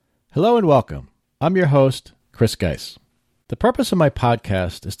Hello and welcome. I'm your host, Chris Geis. The purpose of my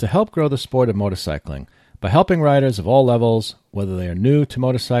podcast is to help grow the sport of motorcycling by helping riders of all levels, whether they are new to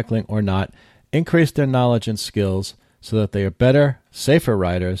motorcycling or not, increase their knowledge and skills so that they are better, safer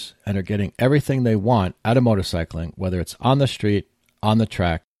riders and are getting everything they want out of motorcycling, whether it's on the street, on the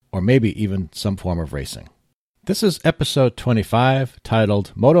track, or maybe even some form of racing. This is episode 25,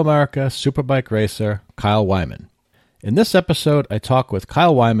 titled Moto America Superbike Racer Kyle Wyman. In this episode, I talk with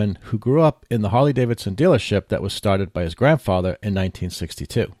Kyle Wyman, who grew up in the Harley-Davidson dealership that was started by his grandfather in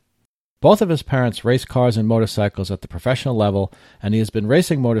 1962. Both of his parents raced cars and motorcycles at the professional level, and he has been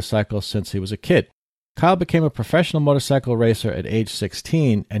racing motorcycles since he was a kid. Kyle became a professional motorcycle racer at age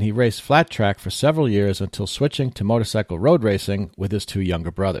 16, and he raced flat track for several years until switching to motorcycle road racing with his two younger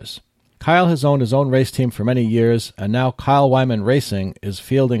brothers. Kyle has owned his own race team for many years, and now Kyle Wyman Racing is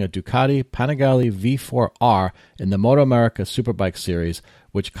fielding a Ducati Panigale V4R in the Moto America Superbike Series,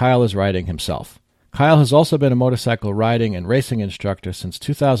 which Kyle is riding himself. Kyle has also been a motorcycle riding and racing instructor since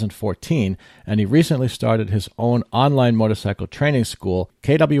 2014, and he recently started his own online motorcycle training school,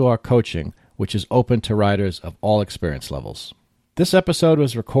 KWR Coaching, which is open to riders of all experience levels. This episode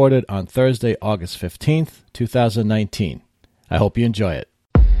was recorded on Thursday, August 15th, 2019. I hope you enjoy it.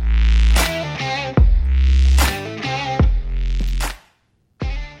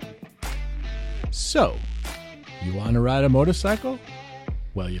 So, you want to ride a motorcycle?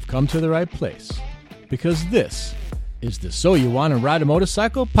 Well, you've come to the right place, because this is the So You Want to Ride a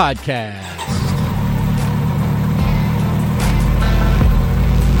Motorcycle podcast.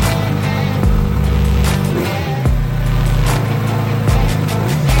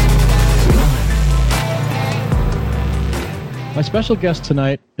 My special guest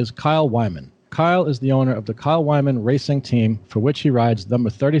tonight is Kyle Wyman. Kyle is the owner of the Kyle Wyman Racing Team, for which he rides number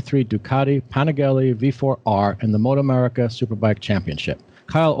 33 Ducati Panigale V4R in the Moto America Superbike Championship.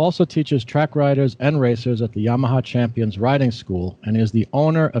 Kyle also teaches track riders and racers at the Yamaha Champions Riding School and is the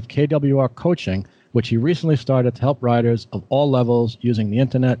owner of KWR Coaching, which he recently started to help riders of all levels using the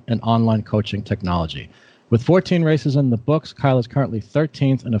internet and online coaching technology. With 14 races in the books, Kyle is currently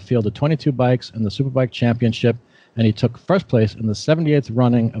 13th in a field of 22 bikes in the Superbike Championship, and he took first place in the 78th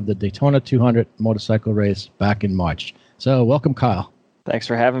running of the Daytona 200 motorcycle race back in March. So welcome, Kyle. Thanks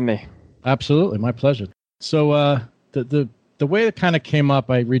for having me. Absolutely, my pleasure. So the way it kind of came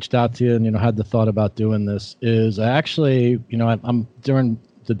up, I reached out to you and had the thought about doing this. Is I actually, I'm during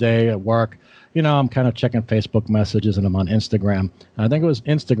the day at work, I'm kind of checking Facebook messages and I'm on Instagram. And I think it was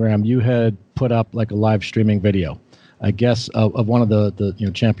Instagram. You had put up like a live streaming video, I guess, of one of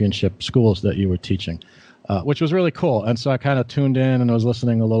the championship schools that you were teaching. Which was really cool. And so I kind of tuned in and I was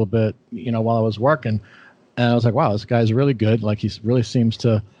listening a little bit, while I was working. And I was like, wow, this guy's really good. Like, he really seems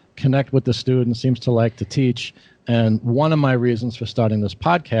to connect with the students, seems to like to teach. And one of my reasons for starting this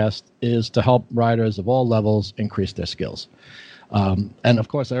podcast is to help riders of all levels increase their skills. And of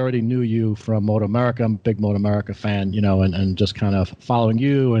course, I already knew you from Moto America. I'm a big Moto America fan, and just kind of following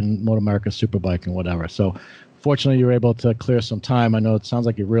you and Moto America Superbike and whatever. So fortunately, you were able to clear some time. I know it sounds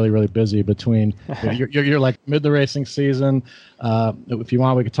like you're really, really busy between, you're like mid the racing season. If you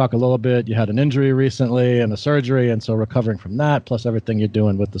want, we could talk a little bit. You had an injury recently and a surgery, and so recovering from that, plus everything you're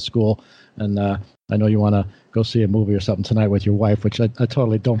doing with the school. And I know you want to go see a movie or something tonight with your wife, which I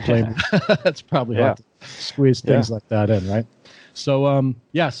totally don't blame you. It's probably hard to squeeze things like that in, right? So,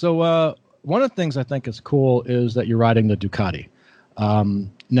 one of the things I think is cool is that you're riding the Ducati.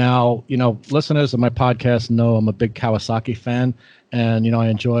 Now, listeners of my podcast know I'm a big Kawasaki fan, and, I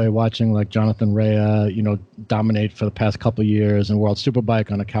enjoy watching like Jonathan Rea, dominate for the past couple of years in World Superbike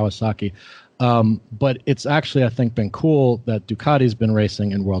on a Kawasaki. But it's actually, I think, been cool that Ducati's been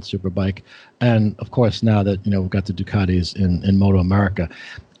racing in World Superbike. And of course, now that, we've got the Ducatis in Moto America,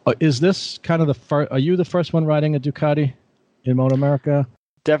 is this kind of are you the first one riding a Ducati in Moto America?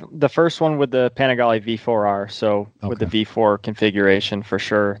 The first one with the Panigale V4R, so with the V4 configuration for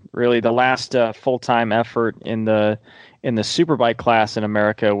sure. Really, the last full-time effort in the Superbike class in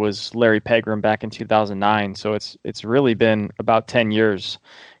America was Larry Pegram back in 2009. So it's really been about 10 years.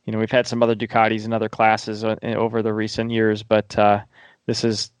 We've had some other Ducatis in other classes over the recent years, but this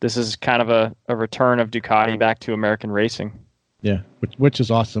is kind of a return of Ducati back to American racing. Yeah, which is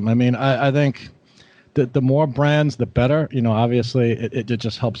awesome. I mean, I think the more brands, the better. Obviously, it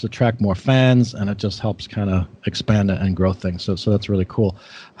just helps attract more fans, and it just helps kind of expand and grow things. So that's really cool.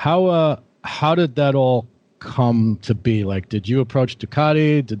 How did that all come to be? Like, did you approach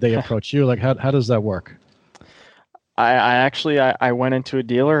Ducati? Did they approach you? Like, how does that work? I went into a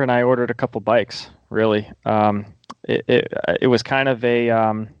dealer and I ordered a couple bikes. Really, it was kind of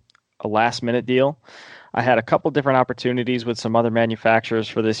a last minute deal. I had a couple different opportunities with some other manufacturers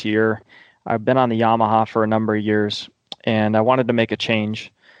for this year. I've been on the Yamaha for a number of years, and I wanted to make a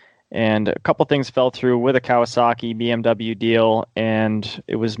change. And a couple things fell through with a Kawasaki BMW deal, and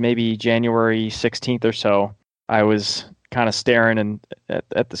it was maybe January 16th or so. I was kind of staring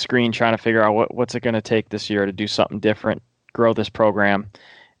at the screen trying to figure out what's it going to take this year to do something different, grow this program.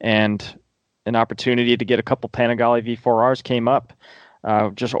 And an opportunity to get a couple Panigale V4Rs came up.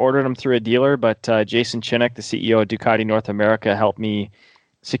 Just ordered them through a dealer, but Jason Chinnock, the CEO of Ducati North America, helped me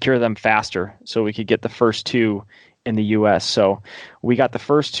secure them faster so we could get the first two in the U.S. So we got the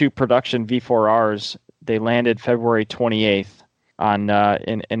first two production V4Rs. They landed February 28th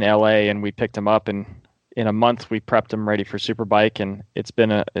in L.A., and we picked them up, and in a month we prepped them ready for Superbike, and it's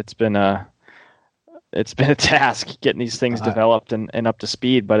been a task getting these things developed and up to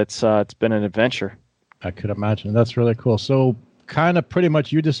speed, but it's been an adventure. I could imagine. That's really cool. So kind of pretty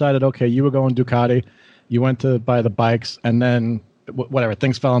much you decided, okay, you were going Ducati, you went to buy the bikes, and then whatever,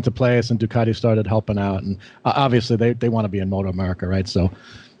 things fell into place and Ducati started helping out. And obviously they want to be in Moto America, right? So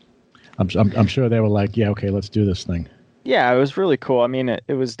I'm sure they were like, yeah, okay, let's do this thing. Yeah, it was really cool. I mean,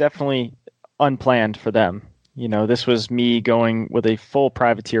 it was definitely unplanned for them. You know, this was me going with a full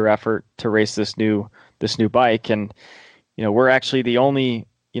privateer effort to race this new bike, and you know, we're actually the only,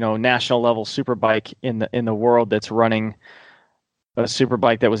 you know, national level superbike in the world that's running a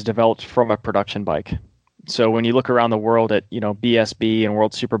superbike that was developed from a production bike. So when you look around the world at, you know, BSB and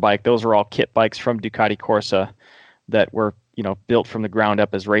World Superbike, those are all kit bikes from Ducati Corsa that were, you know, built from the ground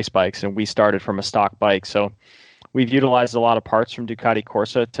up as race bikes, and we started from a stock bike. So we've utilized a lot of parts from Ducati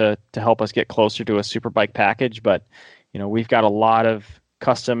Corsa to help us get closer to a superbike package, but you know, we've got a lot of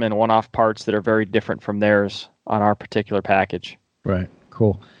custom and one-off parts that are very different from theirs on our particular package. Right.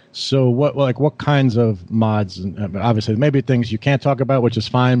 Cool. So what kinds of mods, and obviously maybe things you can't talk about, which is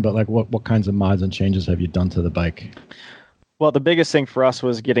fine, but like what kinds of mods and changes have you done to the bike? Well, the biggest thing for us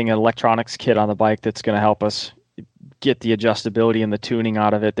was getting an electronics kit on the bike that's going to help us get the adjustability and the tuning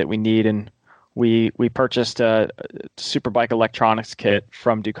out of it that we need. And we purchased a Superbike electronics kit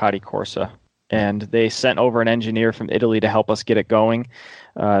from Ducati Corsa, and they sent over an engineer from Italy to help us get it going.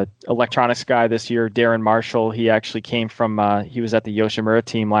 Electronics guy this year, Darren Marshall, he actually came from, he was at the Yoshimura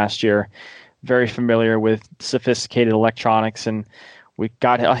team last year, very familiar with sophisticated electronics, and we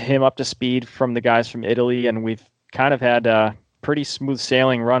got him up to speed from the guys from Italy, and we've kind of had a pretty smooth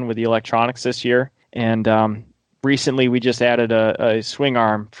sailing run with the electronics this year. And recently we just added a swing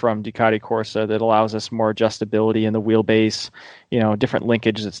arm from Ducati Corsa that allows us more adjustability in the wheelbase, you know, different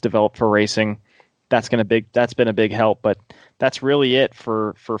linkage that's developed for racing. That's been a big help, but that's really it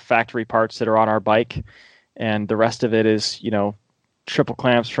for factory parts that are on our bike. And the rest of it is, you know, triple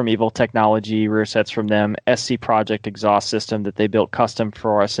clamps from Evil Technology, rear sets from them, SC Project exhaust system that they built custom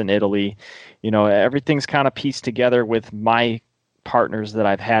for us in Italy. You know, everything's kind of pieced together with my partners that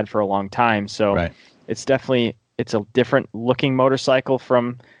I've had for a long time. So right. It's a different looking motorcycle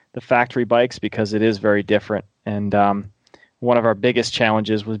from the factory bikes because it is very different. And one of our biggest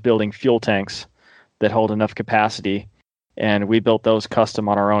challenges was building fuel tanks that hold enough capacity, and we built those custom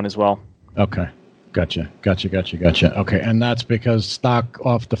on our own as well. Okay, gotcha. Okay, and that's because stock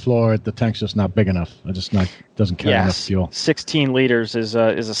off the floor, the tank's just not big enough. It just doesn't carry enough fuel. 16 liters is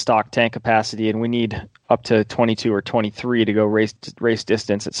a stock tank capacity, and we need up to 22 or 23 to go race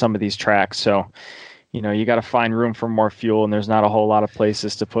distance at some of these tracks. So, you know, you got to find room for more fuel, and there's not a whole lot of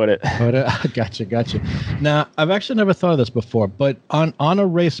places to put it. Gotcha. Now, I've actually never thought of this before, but on a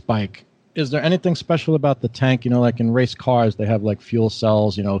race bike, is there anything special about the tank? You know, like in race cars, they have like fuel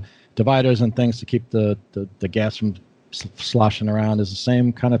cells, you know, dividers and things to keep the gas from sloshing around. Is the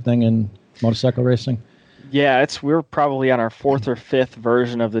same kind of thing in motorcycle racing? Yeah, we're probably on our fourth or fifth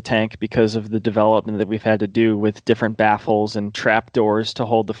version of the tank because of the development that we've had to do with different baffles and trap doors to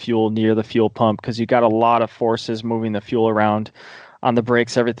hold the fuel near the fuel pump, because you got a lot of forces moving the fuel around. On the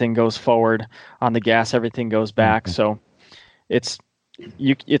brakes, everything goes forward. On the gas, everything goes back. Mm-hmm. So it's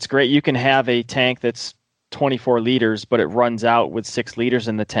great. You can have a tank that's 24 liters, but it runs out with 6 liters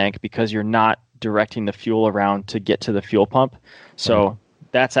in the tank because you're not directing the fuel around to get to the fuel pump. So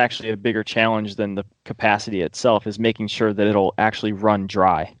that's actually a bigger challenge than the capacity itself, is making sure that it'll actually run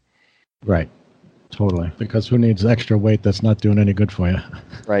dry. Right. Totally. Because who needs extra weight that's not doing any good for you?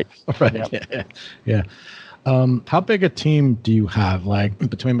 Right. Right. Yep. Yeah. How big a team do you have, like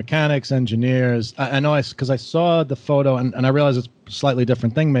between mechanics, engineers? I know because I saw the photo and I realize it's a slightly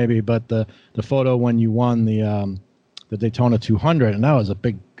different thing maybe, but the photo when you won the Daytona 200, and that was a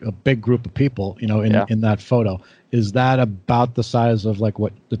big group of people, you know, in that photo. Is that about the size of like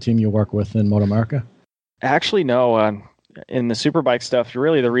what the team you work with in Moto America? Actually, no. in the Superbike stuff,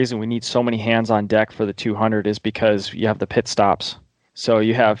 really the reason we need so many hands on deck for the 200 is because you have the pit stops. So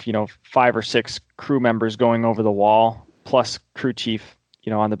you have, 5 or 6 crew members going over the wall, plus crew chief,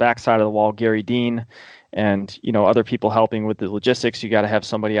 on the back side of the wall, Gary Dean, and, other people helping with the logistics. You got to have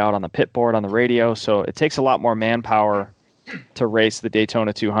somebody out on the pit board on the radio. So it takes a lot more manpower to race the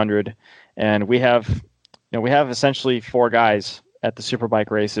Daytona 200. And we have essentially 4 guys at the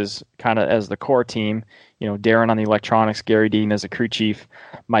Superbike races, kind of as the core team. Darren on the electronics, Gary Dean as a crew chief,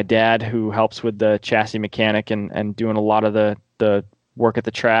 my dad who helps with the chassis mechanic and doing a lot of the work at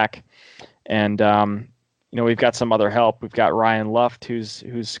the track, and we've got some other help. We've got Ryan Luft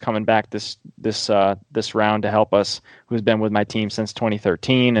who's coming back this round to help us, who's been with my team since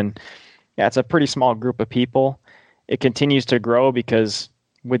 2013, and yeah, it's a pretty small group of people. It continues to grow because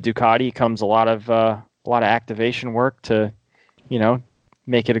with Ducati comes a lot of activation work to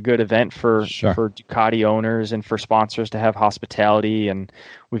make it a good event for Ducati owners and for sponsors to have hospitality. And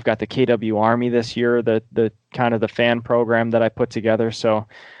we've got the KW Army this year, the kind of the fan program that I put together. So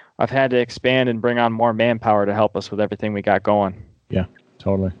I've had to expand and bring on more manpower to help us with everything we got going. Yeah,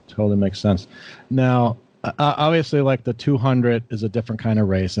 totally makes sense. Now, obviously, like the 200 is a different kind of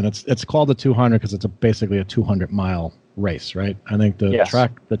race, and it's called the 200 because it's basically a 200-mile race, right? I think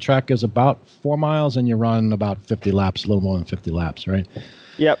the track is about 4 miles, and you run about 50 laps, a little more than 50 laps, right?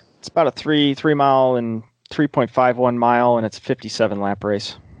 Yep, it's about a 3 mile and 3.51 mile, and it's a 57 lap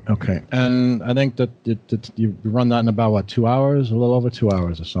race. Okay, and I think that you run that in about 2 hours, a little over 2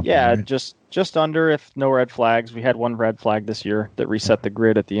 hours or something. Yeah, right? just under, if no red flags. We had 1 red flag this year that reset the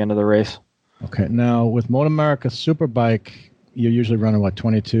grid at the end of the race. Okay, now with Moto America Superbike, you're usually running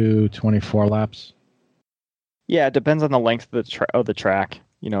 22, 24 laps. Yeah, it depends on the length of the track.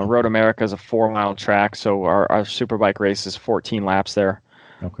 Road America is a 4-mile track, so our Superbike race is 14 laps there.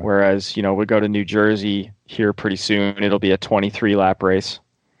 Okay. Whereas, we go to New Jersey here pretty soon. It'll be a 23-lap race.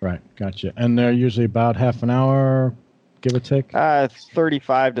 Right, gotcha. And they're usually about half an hour, give or take?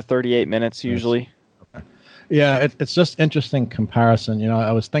 35 to 38 minutes usually. Okay. Yeah, it's just interesting comparison.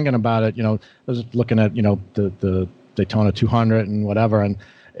 I was thinking about it. I was looking at, the Daytona 200 and whatever, and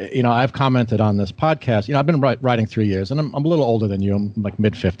I've commented on this podcast. I've been riding 3 years, and I'm a little older than you. I'm like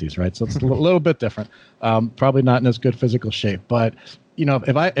mid-50s, right? So it's a little bit different. Probably not in as good physical shape, but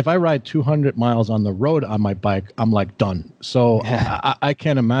if I ride 200 miles on the road on my bike, I'm like done. So I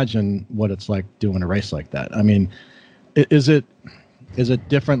can't imagine what it's like doing a race like that. I mean, is it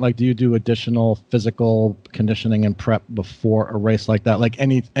different? Like, do you do additional physical conditioning and prep before a race like that? Like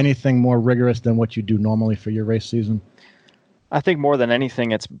anything more rigorous than what you do normally for your race season? I think more than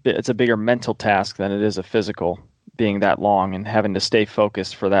anything, it's a bigger mental task than it is a physical, being that long and having to stay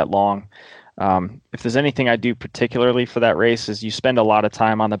focused for that long. If there's anything I do particularly for that race is you spend a lot of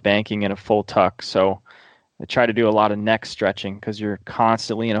time on the banking in a full tuck. So I try to do a lot of neck stretching because you're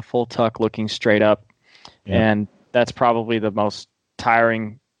constantly in a full tuck looking straight up. Yeah. And that's probably the most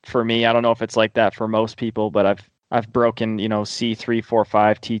tiring for me. I don't know if it's like that for most people, but I've broken, C3, 4,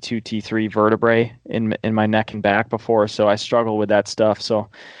 5, T2, T3 vertebrae in my neck and back before, so I struggle with that stuff. So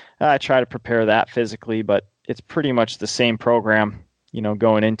I try to prepare that physically, but it's pretty much the same program,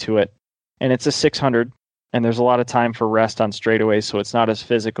 going into it. And it's a 600, and there's a lot of time for rest on straightaways, so it's not as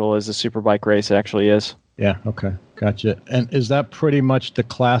physical as the Superbike race actually is. Yeah, okay, gotcha. And is that pretty much the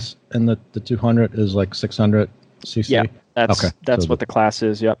class in the 200 is like 600 cc? Yeah, that's what the class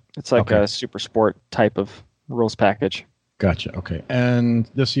is, yep. It's like a super sport type of rules package. Gotcha. Okay. And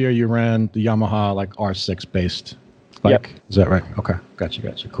this year you ran the Yamaha like R6 based bike. Yep. Is that right? Okay.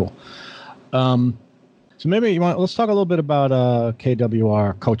 Gotcha. Cool. So maybe let's talk a little bit about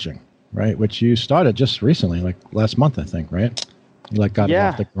KWR coaching, right? Which you started just recently, like last month, I think, right? You got it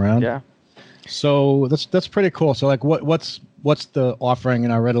off the ground. Yeah. So that's pretty cool. So like what's the offering?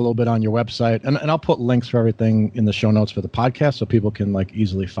 And I read a little bit on your website, and I'll put links for everything in the show notes for the podcast so people can like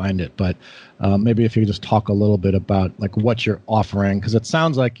easily find it. But maybe if you could just talk a little bit about like what you're offering, because it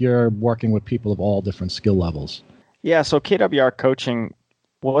sounds like you're working with people of all different skill levels. Yeah. So KWR coaching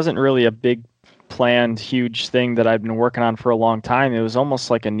wasn't really a big planned huge thing that I've been working on for a long time. It was almost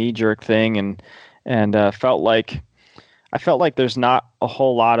like a knee-jerk thing, and I felt like there's not a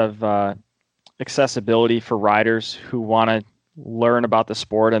whole lot of accessibility for riders who want to learn about the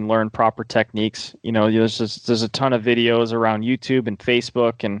sport and learn proper techniques. There's a ton of videos around YouTube and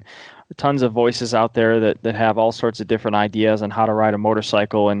Facebook and tons of voices out there that have all sorts of different ideas on how to ride a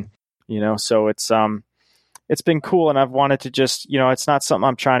motorcycle. And, so it's been cool. And I've wanted to just, it's not something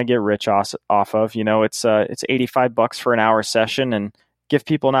I'm trying to get rich off of, it's $85 for an hour session and give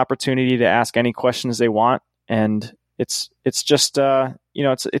people an opportunity to ask any questions they want. And it's just,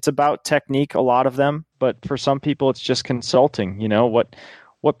 it's about technique, a lot of them, but for some people it's just consulting.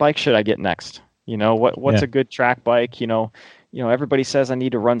 What bike should I get next? What's a good track bike? Everybody says I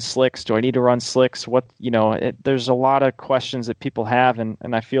need to run slicks. Do I need to run slicks? There's a lot of questions that people have, and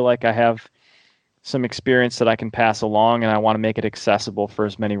I feel like I have some experience that I can pass along, and I want to make it accessible for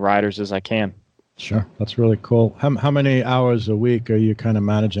as many riders as I can. Sure. That's really cool. How many hours a week are you kind of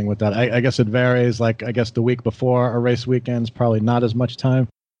managing with that? I guess it varies. Like, I guess the week before a race weekend's probably not as much time.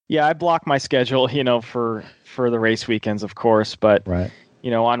 Yeah, I block my schedule, for the race weekends, of course, but right.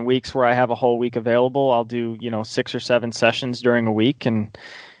 On weeks where I have a whole week available, I'll do, 6 or 7 sessions during a week. And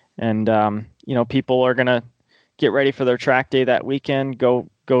people are going to get ready for their track day that weekend, go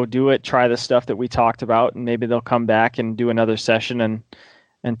do it, try the stuff that we talked about, and maybe they'll come back and do another session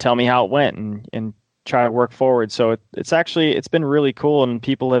and tell me how it went and try to work forward. So it's been really cool, and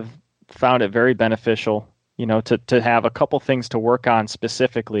people have found it very beneficial, to have a couple things to work on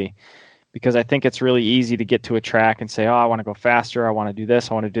specifically. Because I think it's really easy to get to a track and say, oh, I want to go faster, I want to do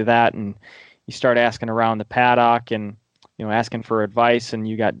this, I want to do that. And you start asking around the paddock and, asking for advice, and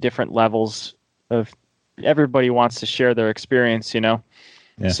you got different levels of everybody wants to share their experience, Yeah.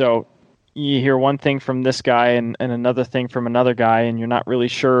 So you hear one thing from this guy and another thing from another guy, and you're not really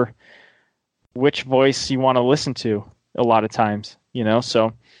sure which voice you want to listen to a lot of times,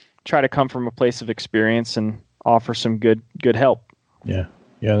 So try to come from a place of experience and offer some good help. Yeah.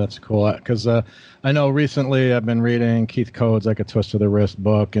 Yeah, that's cool. Because I know recently I've been reading Keith Code's like A Twist of the Wrist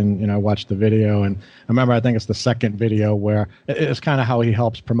book, and I watched the video, and I remember I think it's the second video where it's kind of how he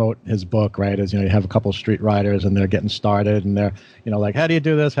helps promote his book, right? As you have a couple of street riders and they're getting started, and they're like, how do you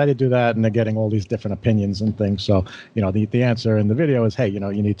do this? How do you do that? And they're getting all these different opinions and things. So the answer in the video is, hey, you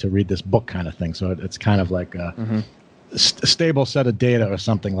need to read this book kind of thing. So it's kind of like a stable set of data or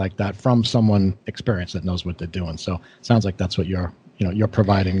something like that from someone experienced that knows what they're doing. So it sounds like that's what you're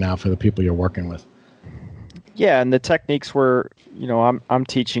providing now for the people you're working with. Yeah, and the techniques I'm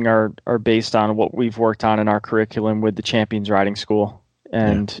teaching are based on what we've worked on in our curriculum with the Champions Riding School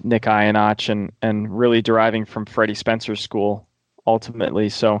and Nick Ionach and really deriving from Freddie Spencer's school ultimately.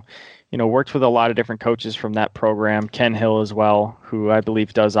 So, worked with a lot of different coaches from that program, Ken Hill as well, who I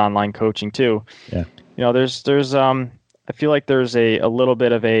believe does online coaching too. Yeah. There's I feel like there's a little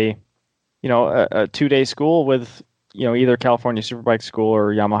bit of a 2-day school with either California Superbike School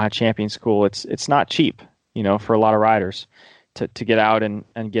or Yamaha Champion School. It's not cheap, for a lot of riders to get out and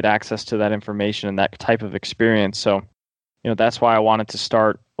get access to that information and that type of experience. So, that's why I wanted to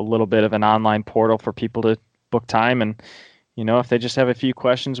start a little bit of an online portal for people to book time. And, if they just have a few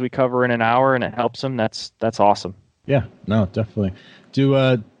questions we cover in an hour and it helps them, that's awesome. Yeah, no, definitely.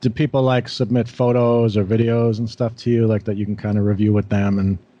 Do people submit photos or videos and stuff to you that you can kind of review with them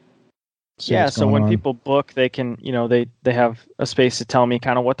and yeah, so when people book, they can, they have a space to tell me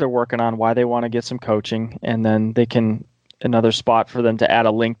kind of what they're working on, why they want to get some coaching, and then they can, another spot for them to add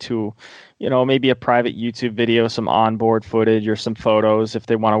a link to, maybe a private YouTube video, some onboard footage or some photos if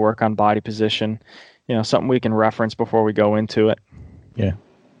they want to work on body position, something we can reference before we go into it. Yeah,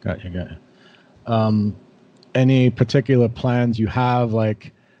 got you. Any particular plans you have,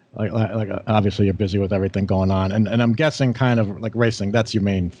 like obviously you're busy with everything going on, and I'm guessing kind of like racing, that's your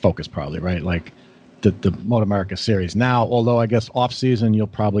main focus probably, right? Like the Moto America series now, although I guess off season you'll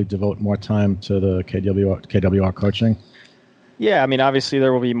probably devote more time to the KWR coaching. Yeah, I mean, obviously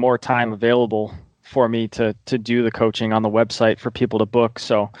there will be more time available for me to do the coaching on the website for people to book,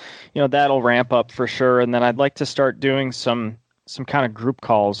 so that'll ramp up for sure. And then I'd like to start doing some kind of group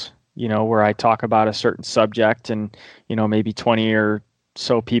calls, where I talk about a certain subject, and maybe 20 or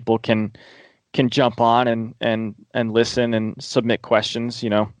so people can jump on and listen and submit questions.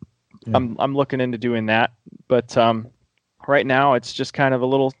 Yeah. I'm looking into doing that, but right now it's just kind of a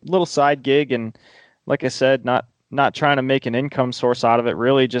little side gig, and like I said, not trying to make an income source out of it.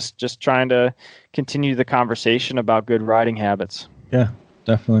 Really, just trying to continue the conversation about good riding habits. Yeah.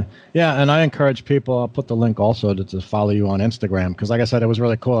 Definitely. Yeah, and I encourage people, I'll put the link also to follow you on Instagram, because like I said, it was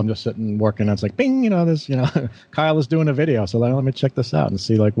really cool. I'm just sitting working, and it's like, bing, this, Kyle is doing a video, so let me check this out and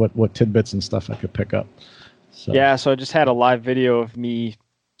see what tidbits and stuff I could pick up. So. Yeah, so I just had a live video of me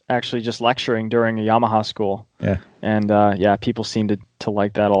actually just lecturing during a Yamaha school. Yeah. And people seem to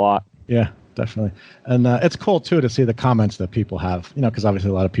like that a lot. Yeah, definitely. And it's cool too to see the comments that people have, because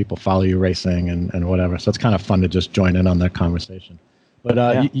obviously a lot of people follow you racing and whatever, so it's kind of fun to just join in on that conversation.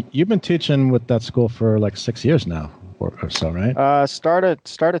 But you've been teaching with that school for like 6 years now or so, right? Started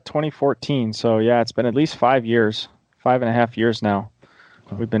 2014. So yeah, it's been at least 5 years, 5.5 years now.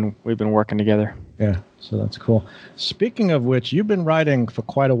 We've been working together. Yeah, so that's cool. Speaking of which, you've been riding for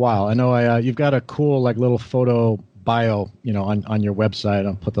quite a while. I know you've got a cool little photo bio, on your website.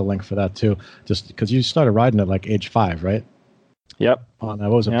 I'll put the link for that too, just because you started riding at like age 5, right? Yep. On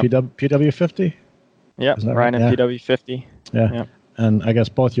what was it, PW 50? Yep, riding a PW 50. Yeah. Yep. And I guess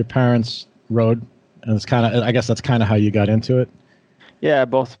both your parents rode, and I guess that's kind of how you got into it. Yeah,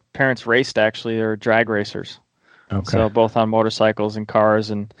 both parents raced, actually. They're drag racers. Okay. So both on motorcycles and cars,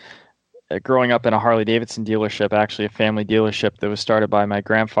 and growing up in a Harley-Davidson dealership, actually a family dealership that was started by my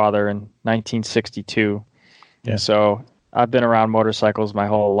grandfather in 1962. Yeah. So I've been around motorcycles my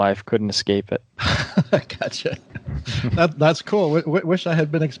whole life. Couldn't escape it. Gotcha. That's cool. Wish I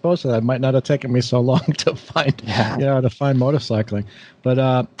had been exposed to that. It might not have taken me so long to find, to find motorcycling.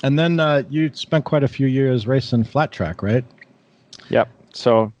 But and then you spent quite a few years racing flat track, right? Yep.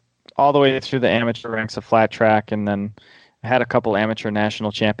 So all the way through the amateur ranks of flat track, and then I had a couple amateur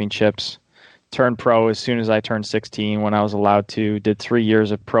national championships. Turned pro as soon as I turned 16 when I was allowed to. Did 3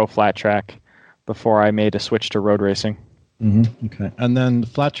 years of pro flat track before I made a switch to road racing. Mm-hmm. Okay. And then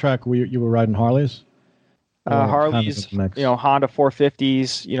flat track, you were riding Harleys? Harleys, Honda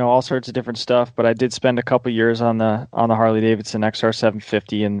 450s, all sorts of different stuff. But I did spend a couple years on the Harley Davidson XR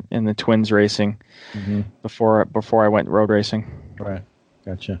 750 in the Twins racing before I went road racing. Right.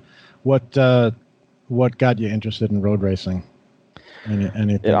 Gotcha. What got you interested in road racing?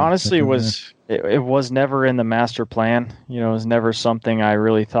 Anything it honestly was. It was never in the master plan. It was never something I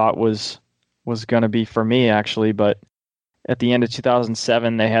really thought was going to be for me, actually. But at the end of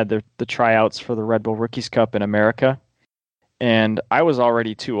 2007, they had the tryouts for the Red Bull Rookies Cup in America, and I was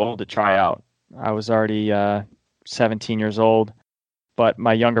already too old to try out. I was already 17 years old. But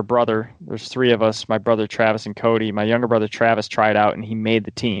my younger brother, there's 3 of us, my brother Travis and Cody. My younger brother Travis tried out, and he made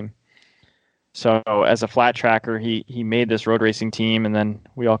the team. So as a flat tracker, he made this road racing team, and then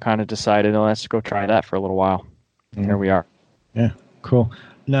we all kind of decided, let's go try that for a little while. And here we are. Yeah, cool.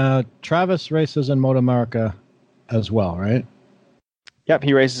 Now, Travis races in Moto America as well, right? Yep,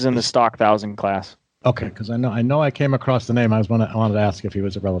 he races in the stock 1,000 class. Okay, because I know I came across the name. I wanted to ask if he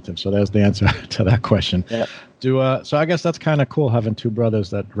was a relative, so there's the answer to that question. Yep. So I guess that's kind of cool having 2 brothers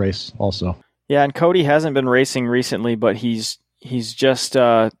that race also. Yeah, and Cody hasn't been racing recently, but he's just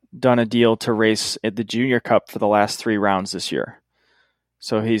done a deal to race at the Junior Cup for the last 3 rounds this year.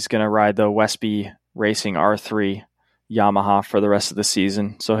 So he's going to ride the Westby Racing R3 Yamaha for the rest of the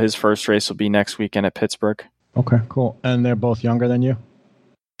season. So his first race will be next weekend at Pittsburgh. Okay, cool. And they're both younger than you?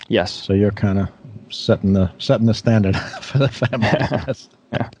 Yes. So you're kind of setting the standard for the family.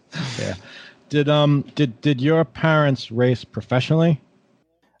 Yeah. Did your parents race professionally?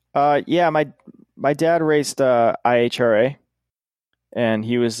 Yeah, my dad raced IHRA, and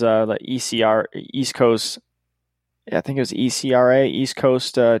he was the ECR East Coast. I think it was ECRA East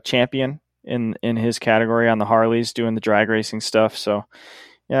Coast champion in his category on the Harleys, doing the drag racing stuff. So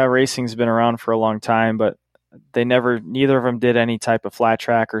yeah, racing's been around for a long time, but neither of them did any type of flat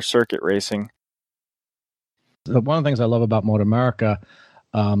track or circuit racing. One of the things I love about Moto America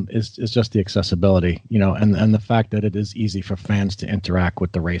is just the accessibility, and the fact that it is easy for fans to interact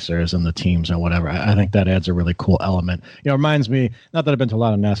with the racers and the teams and whatever. I think that adds a really cool element. It reminds me, not that I've been to a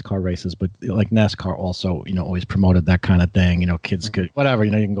lot of NASCAR races, but like NASCAR also, always promoted that kind of thing. Kids could, whatever,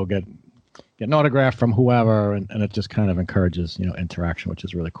 you can go get an autograph from whoever, and it just kind of encourages, interaction, which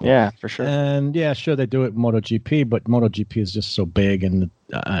is really cool. Yeah, for sure. And yeah, sure, they do it in MotoGP, but MotoGP is just so big, and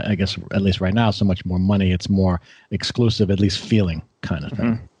I guess at least right now, so much more money. It's more exclusive, at least feeling kind of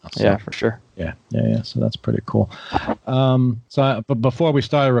thing. So, yeah, for sure. Yeah. So that's pretty cool. But before we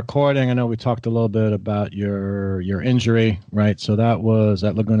started recording, I know we talked a little bit about your injury, right? So that was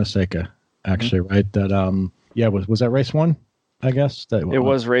at Laguna Seca, actually, right? That was that race 1? I guess it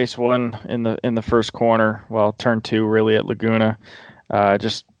was race 1 in the first corner. Well, turn 2 really at Laguna.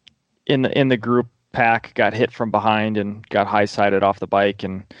 Just in the group pack, got hit from behind and got high sided off the bike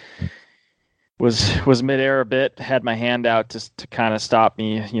and was midair a bit. Had my hand out just to kind of stop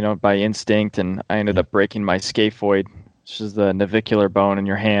me, by instinct, and I ended up breaking my scaphoid, which is the navicular bone in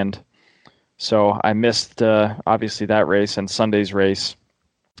your hand. So I missed obviously that race and Sunday's race,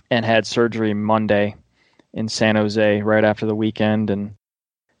 and had surgery Monday in San Jose right after the weekend, and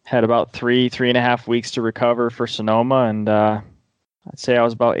had about 3.5 weeks to recover for Sonoma. And I'd say I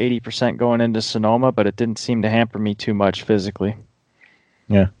was about 80% going into Sonoma, but it didn't seem to hamper me too much physically.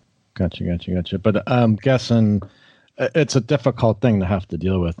 Yeah. Gotcha. But I'm guessing it's a difficult thing to have to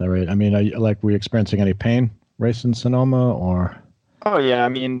deal with, right? I mean, were you experiencing any pain racing Sonoma, or? Oh yeah. I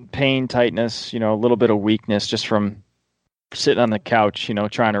mean, pain, tightness, a little bit of weakness just from sitting on the couch,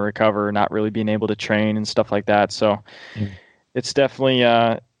 trying to recover, not really being able to train and stuff like that. So it's definitely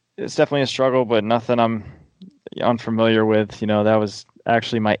a struggle, but nothing I'm unfamiliar with. That was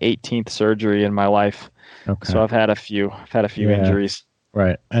actually my 18th surgery in my life. Okay. So I've had a few injuries.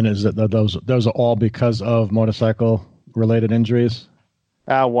 Right. And is it those are all because of motorcycle related injuries?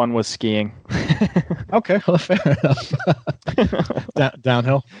 One was skiing. Okay, well, fair enough.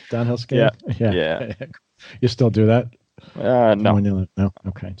 Downhill skiing. Yeah. You still do that? No. No.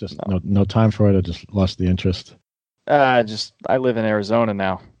 Okay. Just no time for it. I just lost the interest. I live in Arizona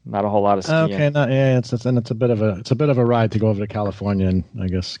now. Not a whole lot of skiing. Okay. It's a bit of a ride to go over to California and I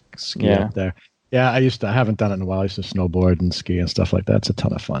guess ski up there. Yeah, I haven't done it in a while. I used to snowboard and ski and stuff like that. It's a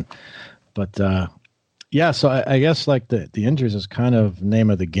ton of fun. But yeah, so I guess like the injuries is kind of name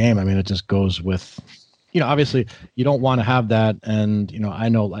of the game. I mean, it just goes with, obviously you don't want to have that. And, I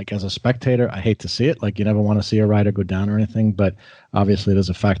know like as a spectator, I hate to see it. Like you never want to see a rider go down or anything, but obviously it is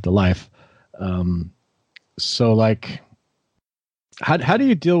a fact of life. So like, how do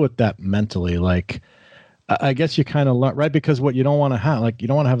you deal with that mentally? Like, I guess you kind of learn, right? Because what you don't want to have, like, you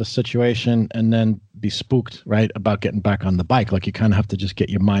don't want to have a situation and then be spooked, right, about getting back on the bike. Like, you kind of have to just get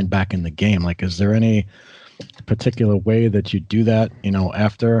your mind back in the game. Like, is there any particular way that you do that,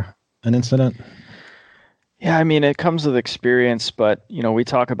 after an incident? Yeah, I mean, it comes with experience, but, we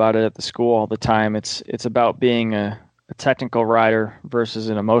talk about it at the school all the time. It's about being a technical rider versus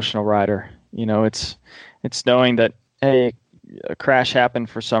an emotional rider. It's knowing that, hey, a crash happened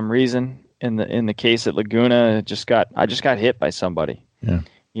for some reason. In the case at Laguna, I just got hit by somebody.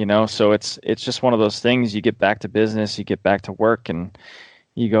 Yeah. So it's just one of those things. You get back to business, you get back to work, and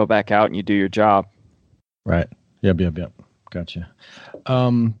you go back out and you do your job. Right. Yep. Gotcha.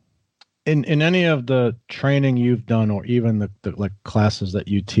 In any of the training you've done, or even the like classes that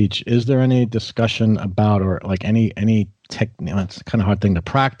you teach, is there any discussion about, or like any technique? It's kind of a hard thing to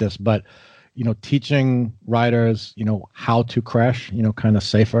practice, but teaching riders, how to crash, kind of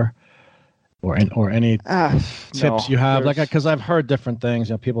safer. Or any tips you have, like, because I've heard different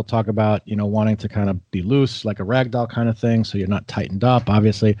things. People talk about wanting to kind of be loose, like a ragdoll kind of thing, so you're not tightened up.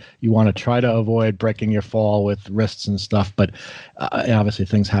 Obviously, you want to try to avoid breaking your fall with wrists and stuff, but obviously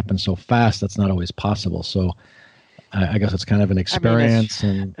things happen so fast that's not always possible. So I guess it's kind of an experience.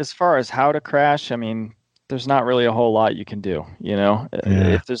 As far as how to crash, I mean, there's not really a whole lot you can do.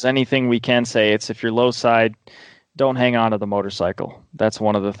 If there's anything we can say, it's if you're low side, don't hang on to the motorcycle. That's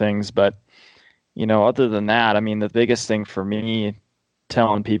one of the things, but. Other than that, I mean, the biggest thing for me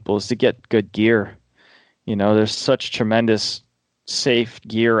telling people is to get good gear. There's such tremendous safe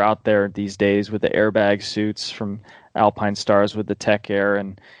gear out there these days with the airbag suits from Alpinestars with the Tech Air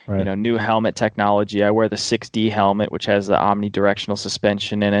and, right. New helmet technology. I wear the 6D helmet, which has the omnidirectional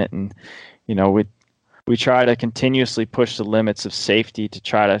suspension in it. And, we try to continuously push the limits of safety to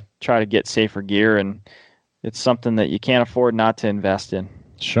try to get safer gear. And it's something that you can't afford not to invest in.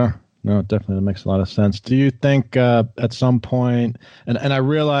 Sure. No, it definitely makes a lot of sense. Do you think at some point, and I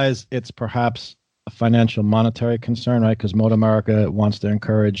realize it's perhaps a financial monetary concern, right? Because Moto America wants to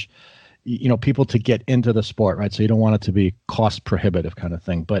encourage, people to get into the sport, right? So you don't want it to be cost prohibitive kind of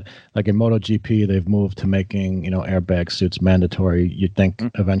thing. But like in MotoGP, they've moved to making, airbag suits mandatory. You think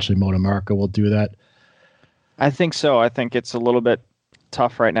eventually Moto America will do that? I think so. I think it's a little bit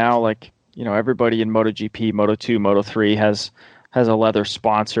tough right now. Like, everybody in MotoGP, Moto2, Moto3 has a leather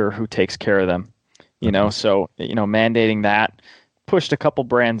sponsor who takes care of them, so, mandating that pushed a couple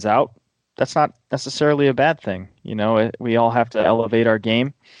brands out. That's not necessarily a bad thing. We all have to elevate our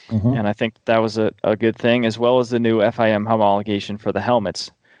game. Mm-hmm. And I think that was a good thing, as well as the new FIM homologation for the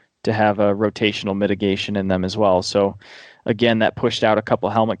helmets to have a rotational mitigation in them as well. So again, that pushed out a couple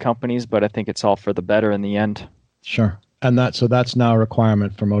helmet companies, but I think it's all for the better in the end. Sure. And that's now a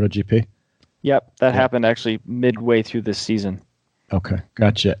requirement for MotoGP? Yep. That happened actually midway through this season. Okay,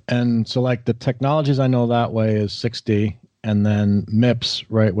 gotcha. And so like the technologies I know that way is 6D and then MIPS,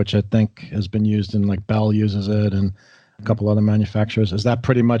 right, which I think has been used in, like, Bell uses it and a couple other manufacturers. Is that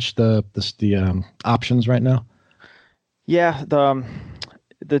pretty much the options right now? Yeah,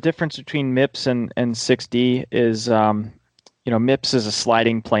 the difference between MIPS and 6D is MIPS is a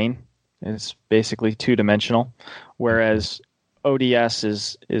sliding plane. It's basically two-dimensional, whereas ODS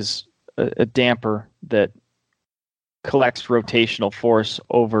is a damper that collects rotational force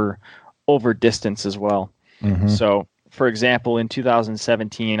over distance as well. Mm-hmm. So, for example, in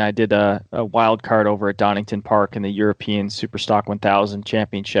 2017, I did a wild card over at Donington Park in the European Superstock 1000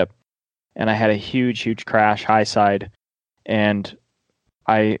 Championship, and I had a huge crash high side, and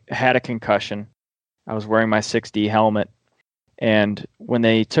I had a concussion. I was wearing my 6D helmet, and when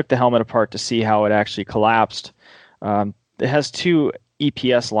they took the helmet apart to see how it actually collapsed, it has two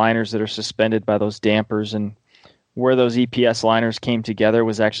EPS liners that are suspended by those dampers, and where those EPS liners came together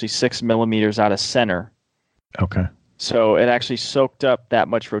was actually 6 millimeters out of center. Okay. So it actually soaked up that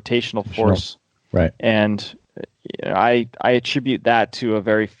much rotational force. Right. And I attribute that to a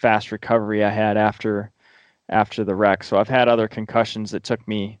very fast recovery I had after the wreck. So I've had other concussions that took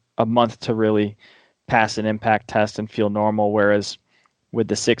me a month to really pass an impact test and feel normal, whereas with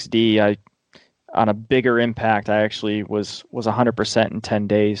the 6D, on a bigger impact, I actually was 100% in 10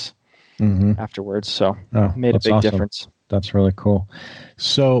 days afterwards. So it made a big difference. That's really cool.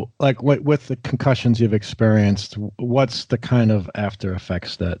 So, like, with the concussions you've experienced, what's the kind of after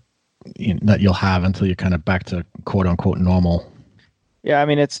effects that you'll have until you're kind of back to quote unquote normal? Yeah, I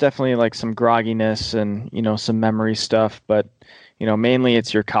mean, it's definitely like some grogginess and, some memory stuff, but, mainly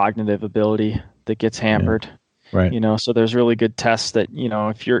it's your cognitive ability that gets hampered. Yeah. Right. So there's really good tests that,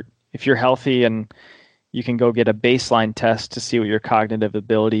 if you're healthy and you can go get a baseline test to see what your cognitive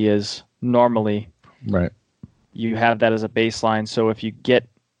ability is normally. Right. You have that as a baseline. So if you get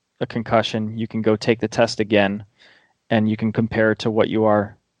a concussion, you can go take the test again and you can compare it to what you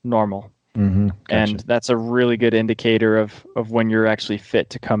are normal. Mm-hmm. Gotcha. And that's a really good indicator of when you're actually fit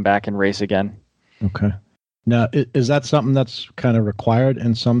to come back and race again. Okay. Now, is that something that's kind of required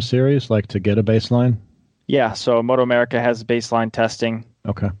in some series, like to get a baseline? Yeah. So Moto America has baseline testing.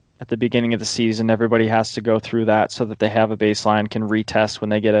 Okay. At the beginning of the season, everybody has to go through that so that they have a baseline, can retest when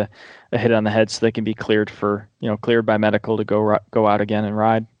they get a hit on the head, so they can be cleared cleared by medical to go out again and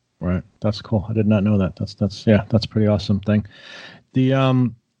ride. Right. That's cool. I did not know that. That's a pretty awesome thing.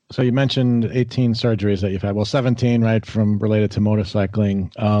 So you mentioned 18 surgeries that you've had. Well, 17, right, from related to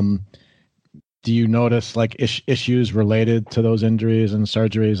motorcycling. Do you notice like issues related to those injuries and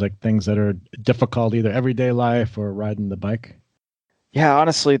surgeries, like things that are difficult, either everyday life or riding the bike? Yeah,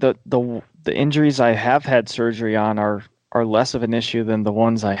 honestly, the injuries I have had surgery on are less of an issue than the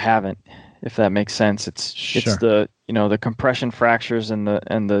ones I haven't, if that makes sense. It's the the compression fractures and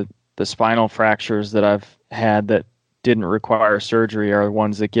the spinal fractures that I've had that didn't require surgery are the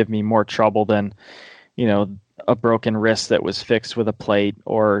ones that give me more trouble than a broken wrist that was fixed with a plate,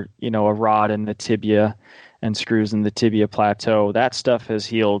 or a rod in the tibia and screws in the tibia plateau. That stuff has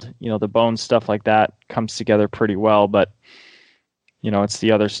healed. The bone stuff like that comes together pretty well, but it's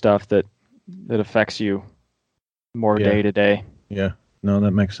the other stuff that affects you more day to day. Yeah. No,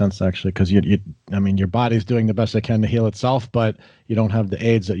 that makes sense actually, because your body's doing the best it can to heal itself, but you don't have the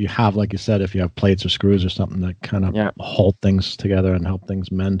aids that you have, like you said, if you have plates or screws or something that kind of hold things together and help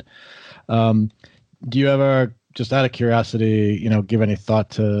things mend. Do you ever, just out of curiosity, give any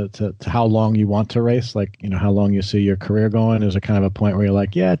thought to how long you want to race? Like, how long you see your career going? Is it kind of a point where you're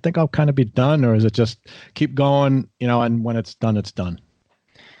like, yeah, I think I'll kind of be done, or is it just keep going, and when it's done, it's done?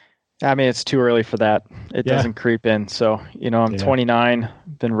 I mean, it's too early for that. It doesn't creep in. So, I'm 29,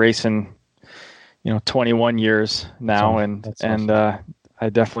 been racing, 21 years now, awesome. I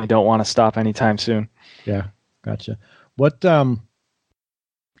definitely don't want to stop anytime soon. Yeah, gotcha. What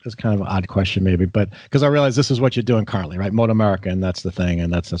it's kind of an odd question maybe, but because I realize this is what you're doing currently, right? Moto America, and that's the thing,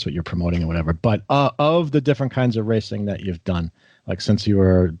 and that's what you're promoting or whatever. But of the different kinds of racing that you've done, like since you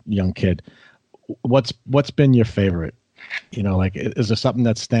were a young kid, what's been your favorite? Like, is there something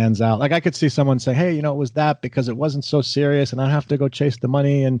that stands out? Like, I could see someone say, hey, it was that because it wasn't so serious and I don't have to go chase the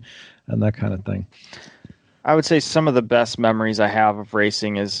money and that kind of thing. I would say some of the best memories I have of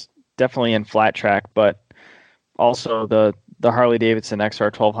racing is definitely in flat track, but also the Harley Davidson XR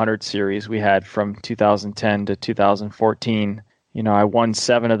 1200 series we had from 2010 to 2014. I won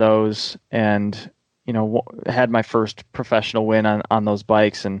 7 of those and, had my first professional win on those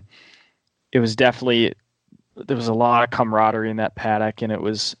bikes. And it was definitely, there was a lot of camaraderie in that paddock, and it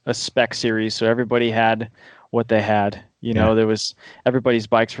was a spec series. So everybody had what they had, there was, everybody's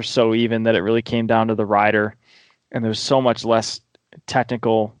bikes were so even that it really came down to the rider, and there was so much less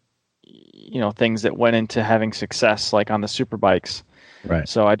technical, things that went into having success, like on the super bikes. Right.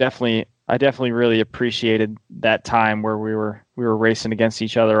 So I definitely really appreciated that time where we were racing against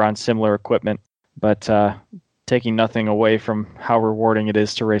each other on similar equipment, but taking nothing away from how rewarding it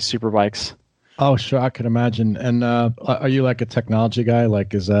is to race super bikes. Oh, sure. I can imagine. And are you like a technology guy? Like,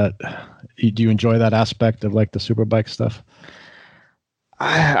 do you enjoy that aspect of like the superbike stuff?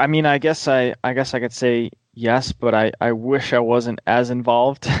 I mean, I guess I could say yes, but I wish I wasn't as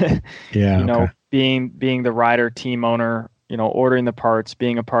involved. Yeah. Okay. Being the rider, team owner, ordering the parts,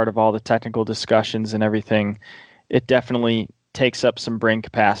 being a part of all the technical discussions and everything, it definitely takes up some brain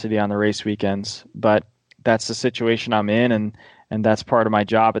capacity on the race weekends. But that's the situation I'm in, and that's part of my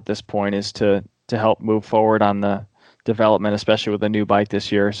job at this point, is to help move forward on the development, especially with a new bike this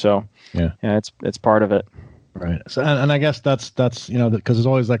year. So yeah, it's part of it. Right. So, and I guess that's because there's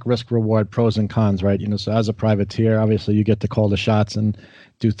always like risk reward, pros and cons, right? So as a privateer, obviously you get to call the shots and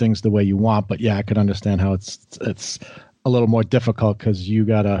do things the way you want. But yeah, I could understand how it's a little more difficult because you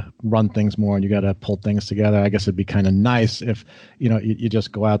got to run things more and you got to pull things together. I guess it'd be kind of nice if, you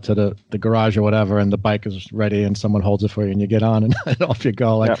just go out to the garage or whatever and the bike is ready and someone holds it for you and you get on and off you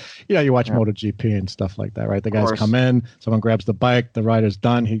go. Like, you watch MotoGP and stuff like that, right? The guys come in, someone grabs the bike, the rider's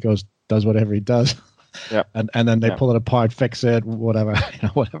done, he goes, does whatever he does. Yeah. And then they pull it apart, fix it, whatever,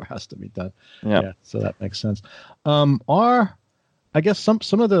 whatever has to be done. Yeah. So that makes sense. I guess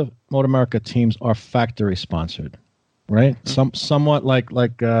some of the Moto America teams are factory sponsored. Right, somewhat like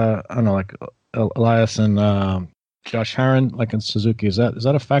I don't know, like Elias and Josh Herrin, like in Suzuki. Is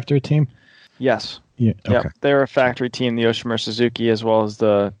that a factory team? Yes. Yeah. Okay. Yep. They're a factory team, the Yoshimura Suzuki, as well as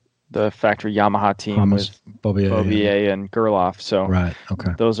the factory Yamaha team with Bobier and Gerloff. So right.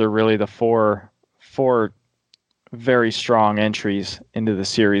 Okay. Those are really the four very strong entries into the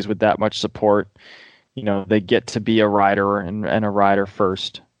series with that much support. They get to be a rider and a rider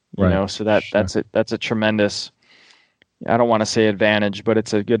first. So that's a tremendous. I don't want to say advantage, but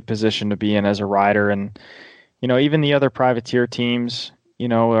it's a good position to be in as a rider. And, even the other privateer teams,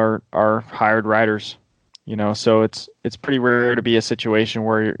 are hired riders, so it's pretty rare to be a situation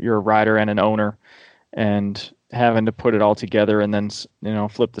where you're a rider and an owner and having to put it all together and then,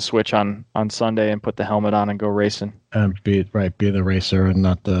 flip the switch on Sunday and put the helmet on and go racing. And be the racer and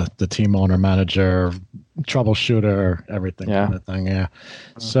not the team owner, manager, troubleshooter, everything kind of thing. Yeah.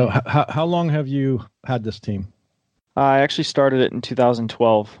 So how long have you had this team? I actually started it in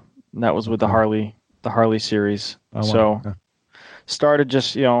 2012, and that was with the Harley series. Oh, wow. So started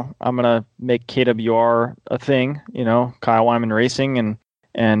just, I'm going to make KWR a thing, Kyle Wyman Racing,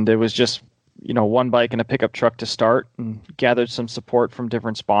 and it was just, one bike and a pickup truck to start, and gathered some support from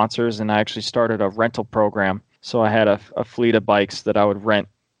different sponsors, and I actually started a rental program. So I had a fleet of bikes that I would rent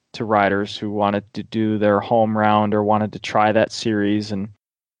to riders who wanted to do their home round or wanted to try that series, and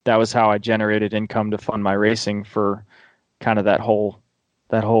that was how I generated income to fund my racing for kind of that whole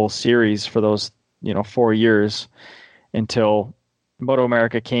series for those 4 years until Moto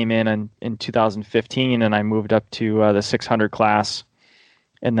America came in 2015, and I moved up to the 600 class,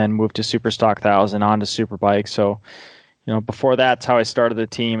 and then moved to Superstock 1000 on to Superbike. So before that's how I started the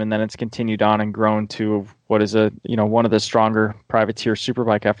team, and then it's continued on and grown to what is one of the stronger privateer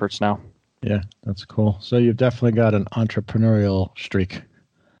Superbike efforts now. Yeah, that's cool. So you've definitely got an entrepreneurial streak.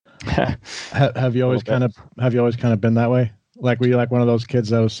 Have you always kind of been that way? Like, were you like one of those kids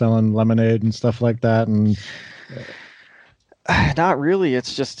that was selling lemonade and stuff like that? And not really.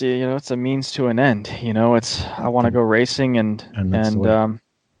 It's just it's a means to an end. I want to go racing, and I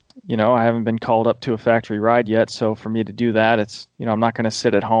haven't been called up to a factory ride yet. So for me to do that, it's I'm not going to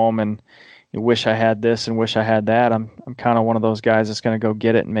sit at home and wish I had this and wish I had that. I'm kind of one of those guys that's going to go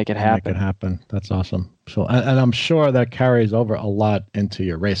get it and make it happen. Make it happen. That's awesome. So, and I'm sure that carries over a lot into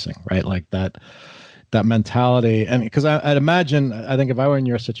your racing, right? Like that mentality. And because I'd imagine, I think if I were in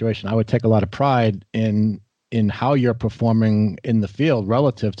your situation, I would take a lot of pride in how you're performing in the field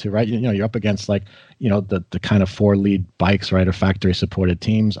relative to, right? You're up against the kind of 4 lead bikes, right? Or factory supported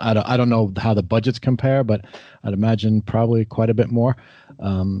teams. I don't know how the budgets compare, but I'd imagine probably quite a bit more.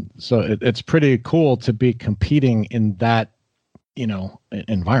 So it's pretty cool to be competing in that,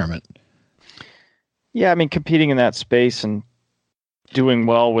 environment. Yeah. I mean, competing in that space and doing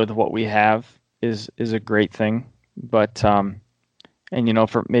well with what we have is a great thing. But, for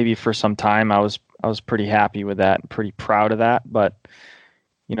some time I was pretty happy with that and pretty proud of that. But,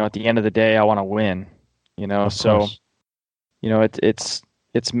 at the end of the day, I want to win, so, it's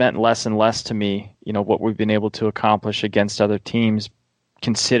meant less and less to me, what we've been able to accomplish against other teams,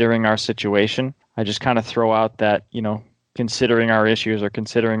 considering our situation. I just kind of throw out that, considering our issues or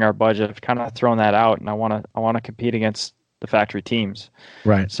considering our budget, I've kind of thrown that out, and I want to compete against the factory teams.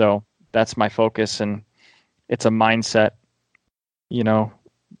 Right. So that's my focus, and it's a mindset,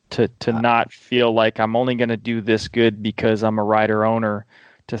 to not feel like I'm only going to do this good because I'm a rider owner,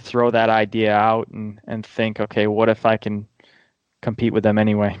 to throw that idea out and think, okay, what if I can compete with them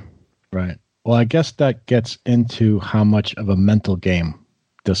anyway? Right. Well, I guess that gets into how much of a mental game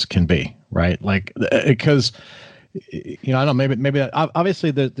this can be, right? Like, because, I don't know, maybe that,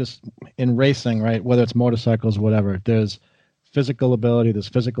 obviously there's this in racing, right? Whether it's motorcycles, whatever, there's physical ability, there's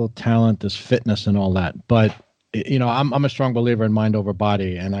physical talent, there's fitness and all that. But I'm a strong believer in mind over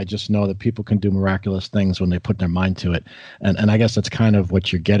body, and I just know that people can do miraculous things when they put their mind to it. And I guess that's kind of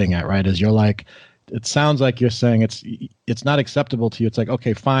what you're getting at, right? Is you're like, it sounds like you're saying it's not acceptable to you. It's like,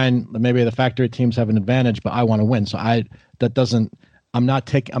 okay, fine, maybe the factory teams have an advantage, but I want to win. So I'm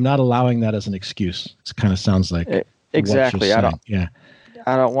not allowing that as an excuse. It kind of sounds like exactly. I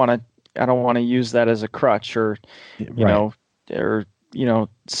don't want to use that as a crutch or right. Or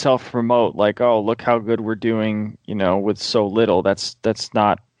self promote like, oh, look how good we're doing, with so little. That's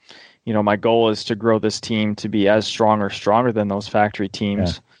not, my goal is to grow this team to be as strong or stronger than those factory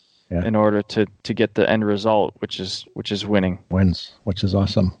teams. Yeah. In order to get the end result, which is winning. Wins, which is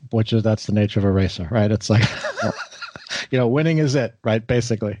awesome. That's the nature of a racer, right? It's like, winning is it, right?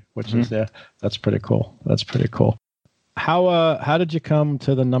 Basically, which is, that's pretty cool. That's pretty cool. How did you come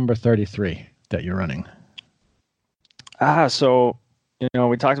to the number 33 that you're running? So,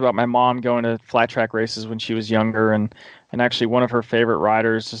 we talked about my mom going to flat track races when she was younger, and actually one of her favorite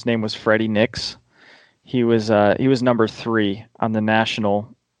riders, his name was Freddie Nix. He was number 3 on the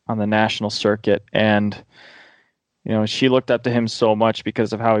national circuit, and she looked up to him so much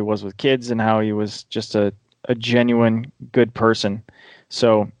because of how he was with kids and how he was just a genuine good person.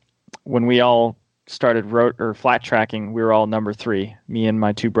 So when we all started flat tracking, we were all number 3, me and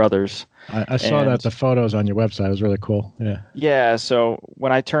my 2 brothers. I saw that the photos on your website. It was really cool. Yeah. So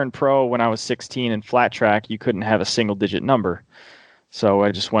when I turned pro when I was 16 in flat track, you couldn't have a single digit number, so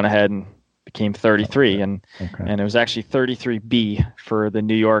I just went ahead and became 33, and it was actually 33B for the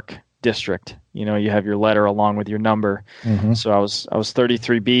New York district. You have your letter along with your number. Mm-hmm. So I was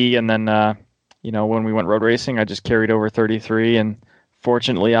 33B, and then when we went road racing, I just carried over 33, and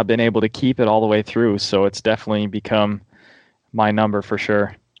fortunately I've been able to keep it all the way through. So it's definitely become my number for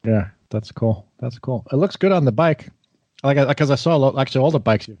sure. Yeah, that's cool. That's cool. It looks good on the bike. Because I saw actually all the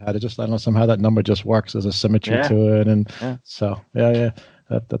bikes you've had. I don't know, somehow that number just works. There's a symmetry to it, and so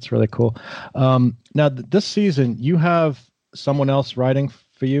that's really cool. Now this season, you have someone else riding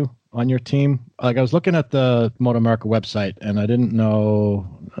for you on your team. Like, I was looking at the Moto America website, and I didn't know.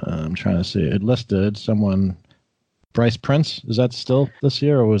 I'm trying to see. It listed someone. Bryce Prince. Is that still this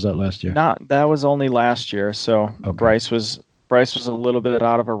year, or was that last year? That was only last year. So Bryce was a little bit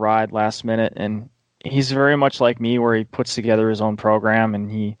out of a ride last minute, and he's very much like me, where he puts together his own program and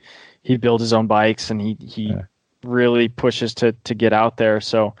he builds his own bikes, and he really pushes to get out there.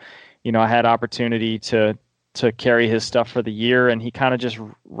 So, I had opportunity to carry his stuff for the year, and he kind of just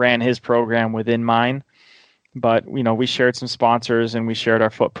ran his program within mine. But, we shared some sponsors, and we shared our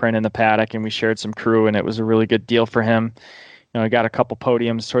footprint in the paddock, and we shared some crew, and it was a really good deal for him. He got a couple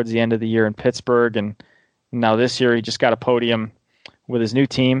podiums towards the end of the year in Pittsburgh, and now this year he just got a podium with his new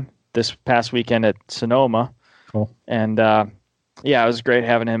team this past weekend at Sonoma. Cool. And it was great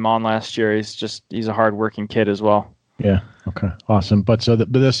having him on last year. He's a hardworking kid as well. Yeah. Okay. Awesome. But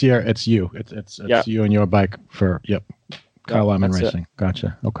but this year it's you. It's you and your bike for Kyle Lemon Racing.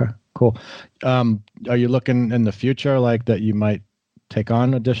 Gotcha. Okay. Cool. Are you looking in the future like that you might take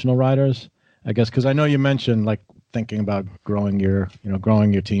on additional riders? I guess because I know you mentioned like thinking about growing your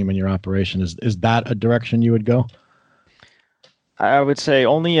team and your operation. Is that a direction you would go? I would say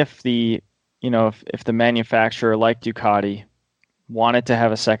only if the manufacturer like Ducati wanted to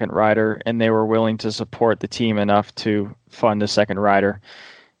have a second rider and they were willing to support the team enough to fund a second rider.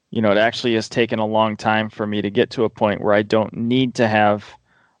 It actually has taken a long time for me to get to a point where I don't need to have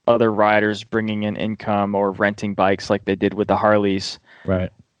other riders bringing in income or renting bikes like they did with the Harleys.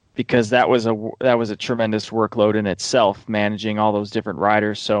 Right. Because that was a tremendous workload in itself, managing all those different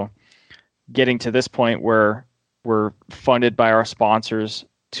riders. So getting to this point where we're funded by our sponsors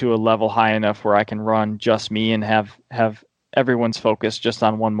to a level high enough where I can run just me and have everyone's focus just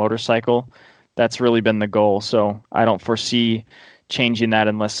on one motorcycle, that's really been the goal. So I don't foresee changing that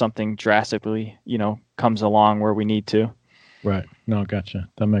unless something drastically, comes along where we need to. Right. No, gotcha.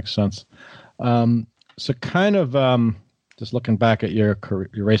 That makes sense. So kind of just looking back at your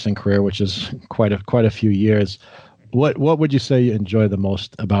racing career, which is quite a few years, what would you say you enjoy the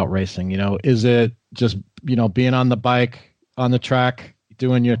most about racing? Is it just, being on the bike, on the track,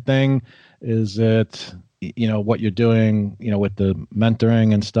 doing your thing? Is it, what you're doing, with the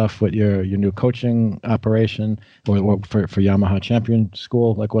mentoring and stuff with your new coaching operation or for Yamaha Champion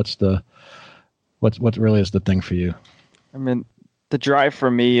School? Like what really is the thing for you? I mean, the drive for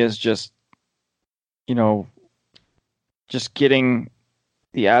me is just, just getting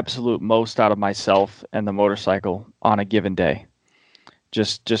the absolute most out of myself and the motorcycle on a given day.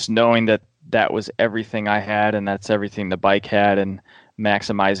 Just knowing that was everything I had and that's everything the bike had, and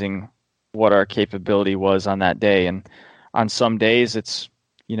maximizing what our capability was on that day. And on some days it's,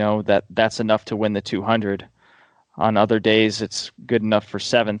 that's enough to win the 200. On other days it's good enough for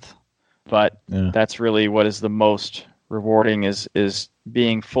 7th, but that's really what is the most rewarding is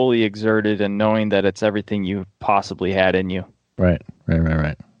being fully exerted and knowing that it's everything you possibly had in you. Right.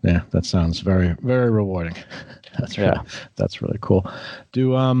 Yeah, that sounds very, very rewarding. That's really cool.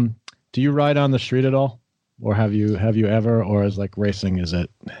 Do you ride on the street at all, or have you ever, or is like racing? Is it?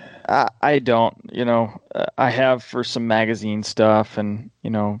 I don't. I have for some magazine stuff and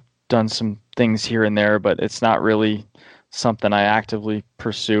done some things here and there, but it's not really something I actively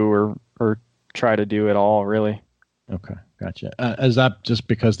pursue or try to do at all, really. Okay, gotcha. Is that just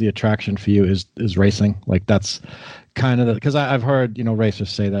because the attraction for you is racing? Like that's kind of because I've heard racers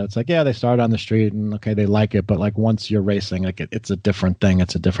say that it's like, yeah, they start on the street and okay, they like it, but like once you're racing, like it's a different thing,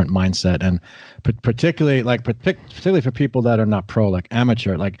 it's a different mindset, and particularly for people that are not pro, like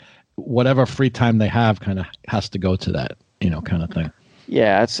amateur, like whatever free time they have, kind of has to go to that, kind of thing.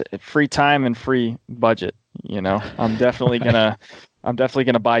 Yeah, it's free time and free budget. I'm definitely gonna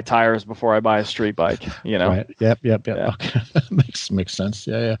buy tires before I buy a street bike. Right. Yep. Yeah. Okay. makes sense.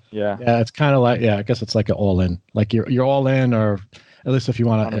 Yeah. It's kind of like, I guess it's like an all in. Like you're all in, or at least if you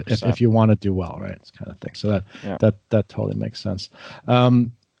want to if you want to do well, right? It's kind of thing. So that totally makes sense.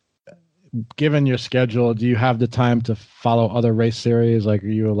 Given your schedule, do you have the time to follow other race series? Like, are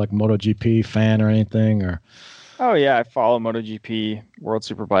you like MotoGP fan or anything? Or oh yeah, I follow MotoGP, World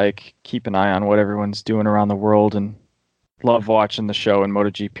Superbike, keep an eye on what everyone's doing around the world, and love watching the show. And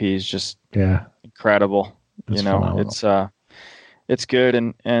MotoGP is just incredible. It's good,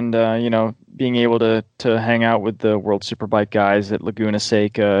 and being able to hang out with the World Superbike guys at Laguna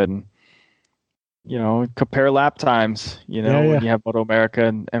Seca and compare lap times. When you have Moto America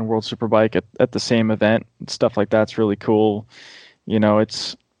and World Superbike at the same event and stuff like that's really cool.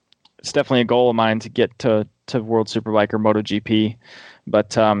 It's definitely a goal of mine to get to World Superbike or MotoGP,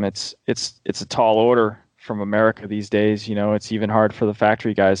 but it's a tall order from America these days. It's even hard for the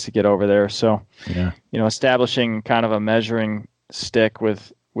factory guys to get over there. So, establishing kind of a measuring stick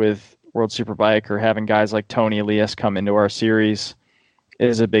with World Superbike or having guys like Tony Elias come into our series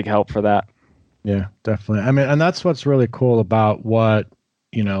is a big help for that. Yeah, definitely. I mean, and that's what's really cool about what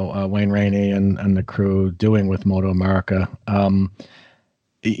Wayne Rainey and the crew doing with Moto America. I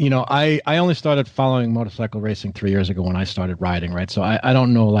only started following motorcycle racing 3 years ago when I started riding, right? So I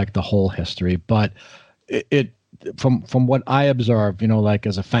don't know like the whole history, but it from what I observed, like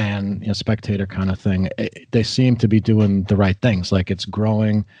as a fan, spectator kind of thing, they seem to be doing the right things. Like it's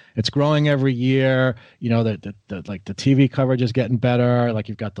growing every year. The TV coverage is getting better. Like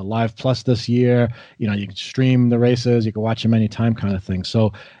you've got the Live Plus this year. You can stream the races, you can watch them anytime, kind of thing.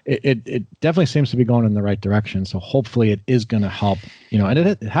 So it definitely seems to be going in the right direction. So hopefully it is going to help. And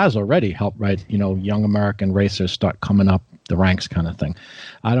it has already helped, right? Young American racers start coming up the ranks, kind of thing.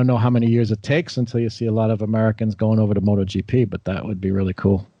 I don't know how many years it takes until you see a lot of Americans going over to MotoGP, but that would be really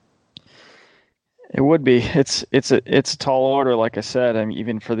cool. It would be. It's a tall order, like I said. I mean,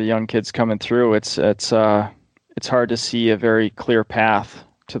 even for the young kids coming through, it's hard to see a very clear path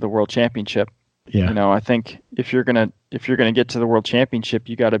to the World Championship. Yeah. I think if you're gonna get to the World Championship,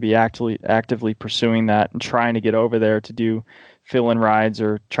 you got to be actively pursuing that and trying to get over there to do fill-in rides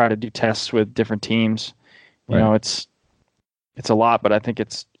or try to do tests with different teams. It's a lot, but I think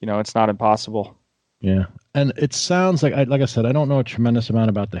it's not impossible. Yeah. And it sounds like I said, I don't know a tremendous amount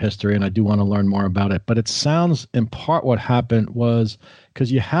about the history, and I do want to learn more about it. But it sounds in part what happened was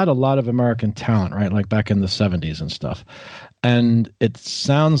because you had a lot of American talent, right? Like back in the 70s and stuff. And it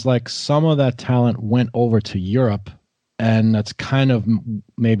sounds like some of that talent went over to Europe, and that's kind of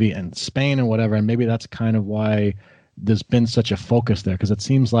maybe in Spain and whatever. And maybe that's kind of why there's been such a focus there, because it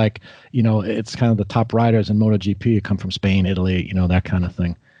seems like, it's kind of the top riders in MotoGP come from Spain, Italy, that kind of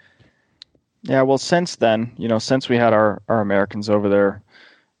thing. Yeah, well, since then, since we had our Americans over there,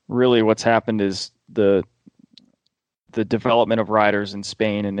 really what's happened is the development of riders in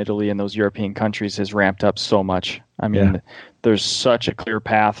Spain and Italy and those European countries has ramped up so much. I mean, there's such a clear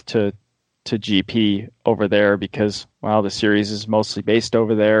path to GP over there because, the series is mostly based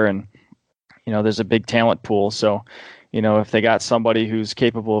over there, and there's a big talent pool. So, if they got somebody who's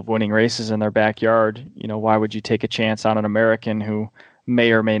capable of winning races in their backyard, why would you take a chance on an American who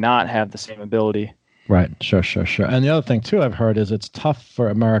may or may not have the same ability? Right. Sure. And the other thing too, I've heard is it's tough for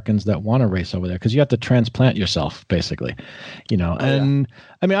Americans that want to race over there because you have to transplant yourself basically, and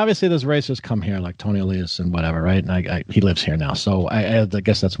I mean, obviously there's racers come here like Tony Elias and whatever, right? And he lives here now. So I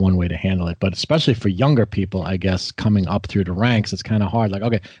guess that's one way to handle it. But especially for younger people, I guess coming up through the ranks, it's kind of hard. Like,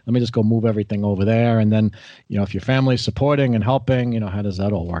 okay, let me just go move everything over there. And then, if your family's supporting and helping, how does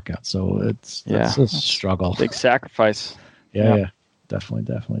that all work out? So it's a struggle. Big sacrifice. Yeah.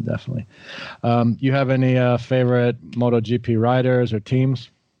 Definitely. You have any favorite MotoGP riders or teams?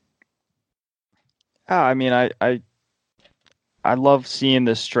 I mean, I love seeing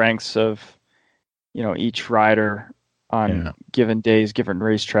the strengths of, each rider on given days, different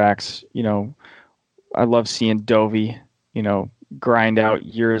racetracks. I love seeing Dovi, grind out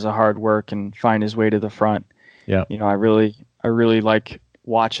years of hard work and find his way to the front. Yeah. I really like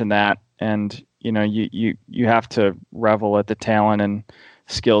watching that, and you have to revel at the talent and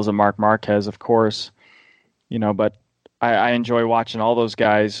skills of Marc Marquez, of course, but I enjoy watching all those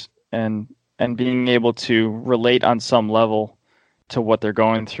guys and being able to relate on some level to what they're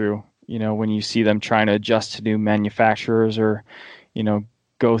going through. When you see them trying to adjust to new manufacturers or,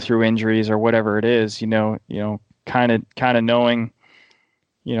 go through injuries or whatever it is, kind of knowing,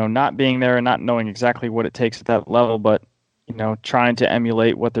 not being there and not knowing exactly what it takes at that level, but, trying to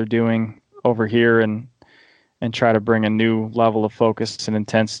emulate what they're doing over here and try to bring a new level of focus and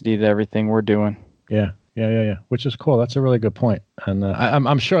intensity to everything we're doing. Yeah. Which is cool. That's a really good point. And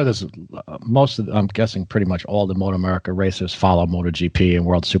I'm sure there's I'm guessing pretty much all the Moto America racers follow MotoGP and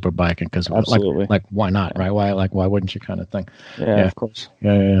World Superbike, because like why not, right? Why wouldn't you, kind of thing? Yeah, of course.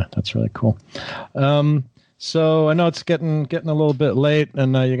 Yeah. That's really cool. So I know it's getting a little bit late,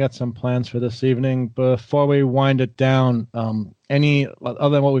 and you got some plans for this evening. Before we wind it down, any other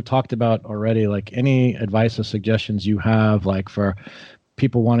than what we've talked about already, like any advice or suggestions you have, like for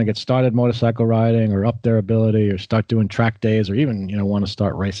people want to get started motorcycle riding or up their ability or start doing track days, or even want to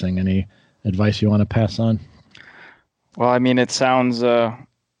start racing? Any advice you want to pass on? Well, I mean, it sounds like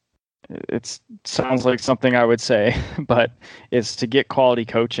something I would say, but it's to get quality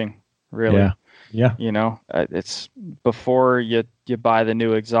coaching, really. Yeah. It's before you buy the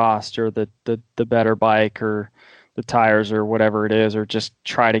new exhaust or the better bike or the tires or whatever it is, or just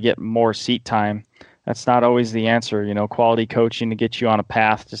try to get more seat time. That's not always the answer. Quality coaching to get you on a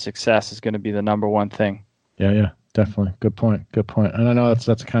path to success is going to be the number one thing. Yeah, definitely. Good point. And I know that's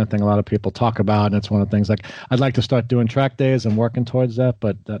the kind of thing a lot of people talk about, and it's one of the things, like, I'd like to start doing track days and working towards that,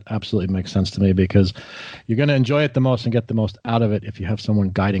 but that absolutely makes sense to me, because you're going to enjoy it the most and get the most out of it if you have someone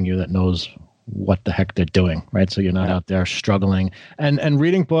guiding you that knows what the heck they're doing, right? So you're not out there struggling, and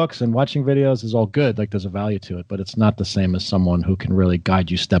reading books and watching videos is all good. Like, there's a value to it, but it's not the same as someone who can really guide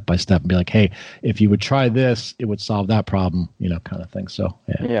you step by step and be like, hey, if you would try this, it would solve that problem, kind of thing. So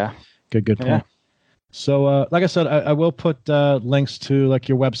yeah. Good point. Yeah. So, like I said, I will put links to like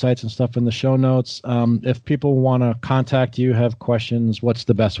your websites and stuff in the show notes. If people want to contact you, have questions, what's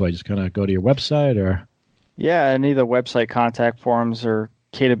the best way? Just kind of go to your website, or? Yeah, any of the website contact forms or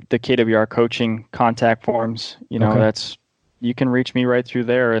the KWR coaching contact forms, that's, you can reach me right through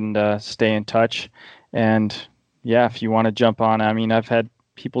there and stay in touch. And yeah, if you want to jump on, I mean, I've had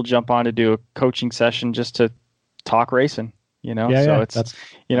people jump on to do a coaching session just to talk racing, just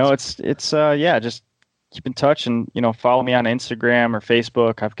keep in touch and, follow me on Instagram or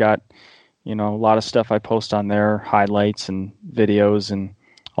Facebook. I've got, a lot of stuff I post on there, highlights and videos and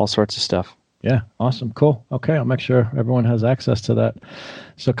all sorts of stuff. Yeah. Awesome. Cool. Okay. I'll make sure everyone has access to that.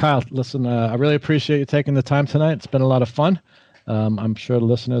 So Kyle, listen, I really appreciate you taking the time tonight. It's been a lot of fun. I'm sure the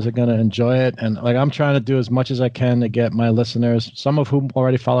listeners are going to enjoy it. And like, I'm trying to do as much as I can to get my listeners, some of whom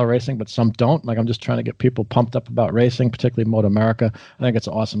already follow racing, but some don't. Like, I'm just trying to get people pumped up about racing, particularly Moto America. I think it's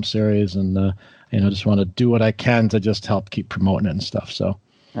an awesome series, and, just want to do what I can to just help keep promoting it and stuff. So,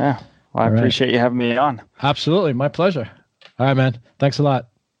 yeah, well, I appreciate you having me on. Absolutely. My pleasure. All right, man. Thanks a lot.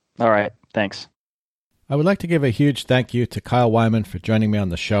 All right. Thanks. I would like to give a huge thank you to Kyle Wyman for joining me on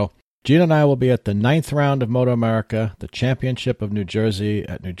the show. Gene and I will be at the 9th round of Moto America, the Championship of New Jersey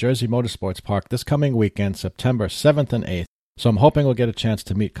at New Jersey Motorsports Park this coming weekend, September 7th and 8th, so I'm hoping we'll get a chance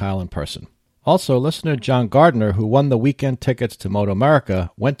to meet Kyle in person. Also, listener John Gardner, who won the weekend tickets to Moto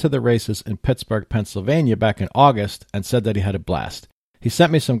America, went to the races in Pittsburgh, Pennsylvania back in August and said that he had a blast. He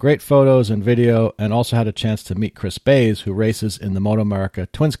sent me some great photos and video, and also had a chance to meet Chris Bays, who races in the Moto America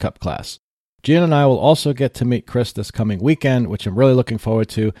Twins Cup class. Gian and I will also get to meet Chris this coming weekend, which I'm really looking forward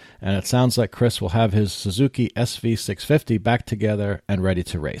to, and it sounds like Chris will have his Suzuki SV650 back together and ready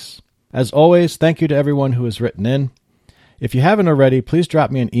to race. As always, thank you to everyone who has written in. If you haven't already, please drop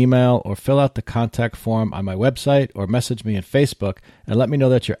me an email or fill out the contact form on my website or message me on Facebook and let me know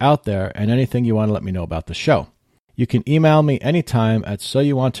that you're out there and anything you want to let me know about the show. You can email me anytime at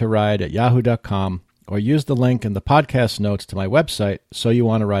soyouwantoride@yahoo.com, or use the link in the podcast notes to my website,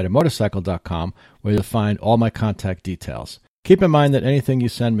 soyouwantorideamotorcycle.com, where you'll find all my contact details. Keep in mind that anything you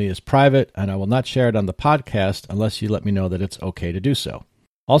send me is private, and I will not share it on the podcast unless you let me know that it's okay to do so.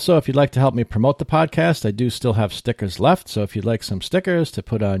 Also, if you'd like to help me promote the podcast, I do still have stickers left, so if you'd like some stickers to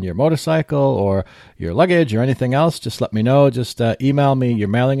put on your motorcycle or your luggage or anything else, just let me know. Just email me your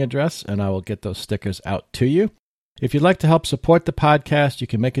mailing address, and I will get those stickers out to you. If you'd like to help support the podcast, you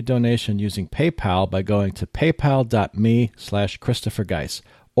can make a donation using PayPal by going to paypal.me/Christopher Geis,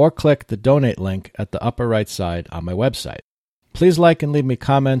 or click the donate link at the upper right side on my website. Please like and leave me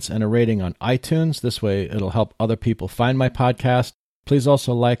comments and a rating on iTunes. This way it'll help other people find my podcast. Please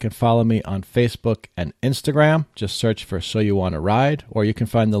also like and follow me on Facebook and Instagram. Just search for So You Want to Ride, or you can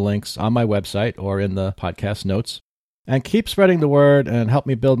find the links on my website or in the podcast notes. And keep spreading the word and help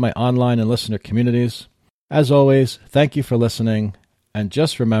me build my online and listener communities. As always, thank you for listening. And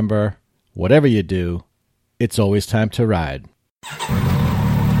just remember, whatever you do, it's always time to ride.